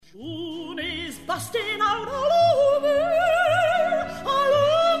busting out all over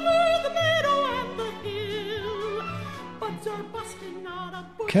the meadow and the hill. Buds are busting out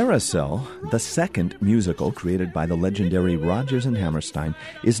of bush. Carousel, the second musical created by the legendary Rodgers and Hammerstein,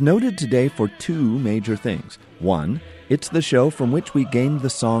 is noted today for two major things. One, it's the show from which we gained the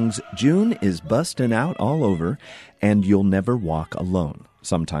songs June is Bustin' Out All Over and You'll Never Walk Alone,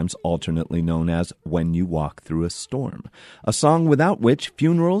 sometimes alternately known as When You Walk Through a Storm, a song without which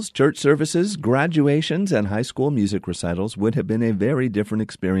funerals, church services, graduations, and high school music recitals would have been a very different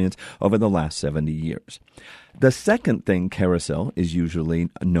experience over the last 70 years. The second thing Carousel is usually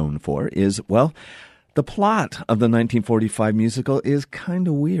known for is, well, the plot of the 1945 musical is kind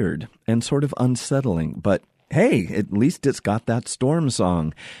of weird and sort of unsettling, but hey, at least it's got that storm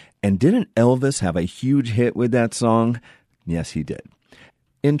song. And didn't Elvis have a huge hit with that song? Yes, he did.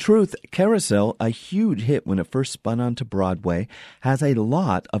 In truth, Carousel, a huge hit when it first spun onto Broadway, has a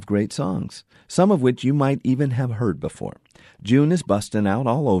lot of great songs, some of which you might even have heard before. June is Bustin' Out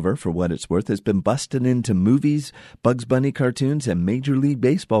All Over, for what it's worth, has been busted into movies, Bugs Bunny cartoons, and Major League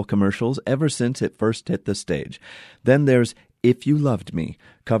Baseball commercials ever since it first hit the stage. Then there's If You Loved Me,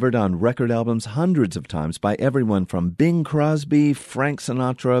 covered on record albums hundreds of times by everyone from Bing Crosby, Frank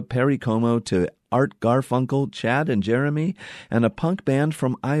Sinatra, Perry Como to Art Garfunkel, Chad and Jeremy, and a punk band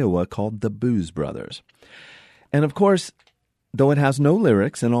from Iowa called the Booze Brothers. And of course, though it has no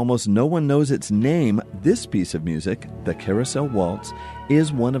lyrics and almost no one knows its name, this piece of music, the Carousel Waltz,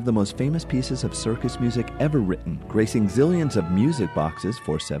 is one of the most famous pieces of circus music ever written, gracing zillions of music boxes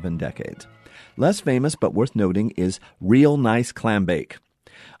for 7 decades. Less famous but worth noting is Real Nice Clambake,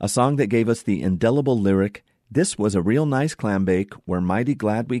 a song that gave us the indelible lyric, "This was a real nice clambake, we're mighty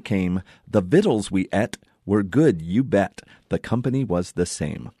glad we came, the victuals we et were good, you bet, the company was the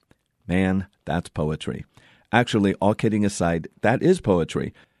same." Man, that's poetry. Actually, all kidding aside, that is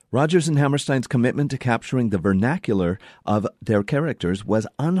poetry. Rodgers and Hammerstein's commitment to capturing the vernacular of their characters was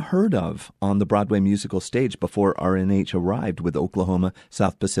unheard of on the Broadway musical stage before R&H arrived with Oklahoma,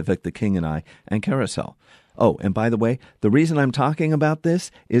 South Pacific, The King and I, and Carousel. Oh, and by the way, the reason I'm talking about this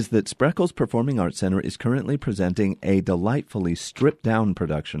is that Spreckels Performing Arts Center is currently presenting a delightfully stripped-down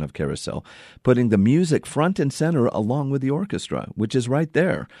production of Carousel, putting the music front and center along with the orchestra, which is right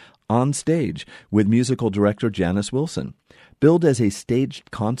there, on stage, with musical director Janice Wilson. Billed as a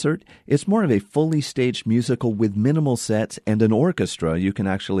staged concert, it's more of a fully staged musical with minimal sets and an orchestra you can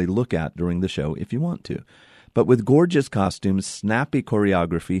actually look at during the show if you want to. But with gorgeous costumes, snappy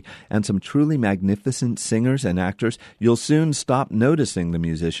choreography, and some truly magnificent singers and actors, you'll soon stop noticing the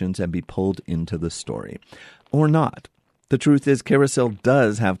musicians and be pulled into the story. Or not. The truth is, Carousel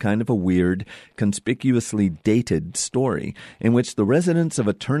does have kind of a weird, conspicuously dated story in which the residents of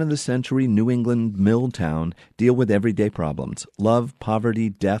a turn-of-the-century New England mill town deal with everyday problems: love, poverty,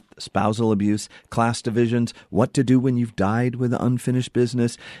 death, spousal abuse, class divisions, what to do when you've died with unfinished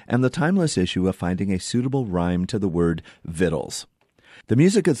business, and the timeless issue of finding a suitable rhyme to the word victuals. The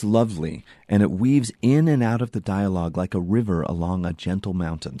music is lovely, and it weaves in and out of the dialogue like a river along a gentle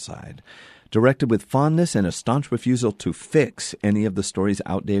mountainside. Directed with fondness and a staunch refusal to fix any of the story's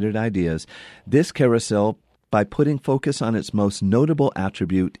outdated ideas, this Carousel, by putting focus on its most notable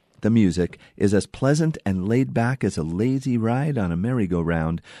attribute, the music, is as pleasant and laid back as a lazy ride on a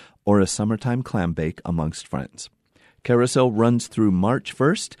merry-go-round or a summertime clam bake amongst friends. Carousel runs through March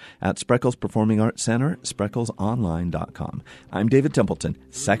 1st at Spreckels Performing Arts Center, SpreckelsOnline.com. I'm David Templeton,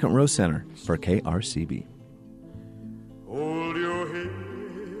 second row center for KRCB. Hold your head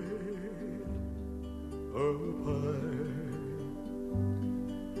up high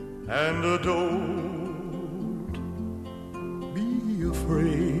and don't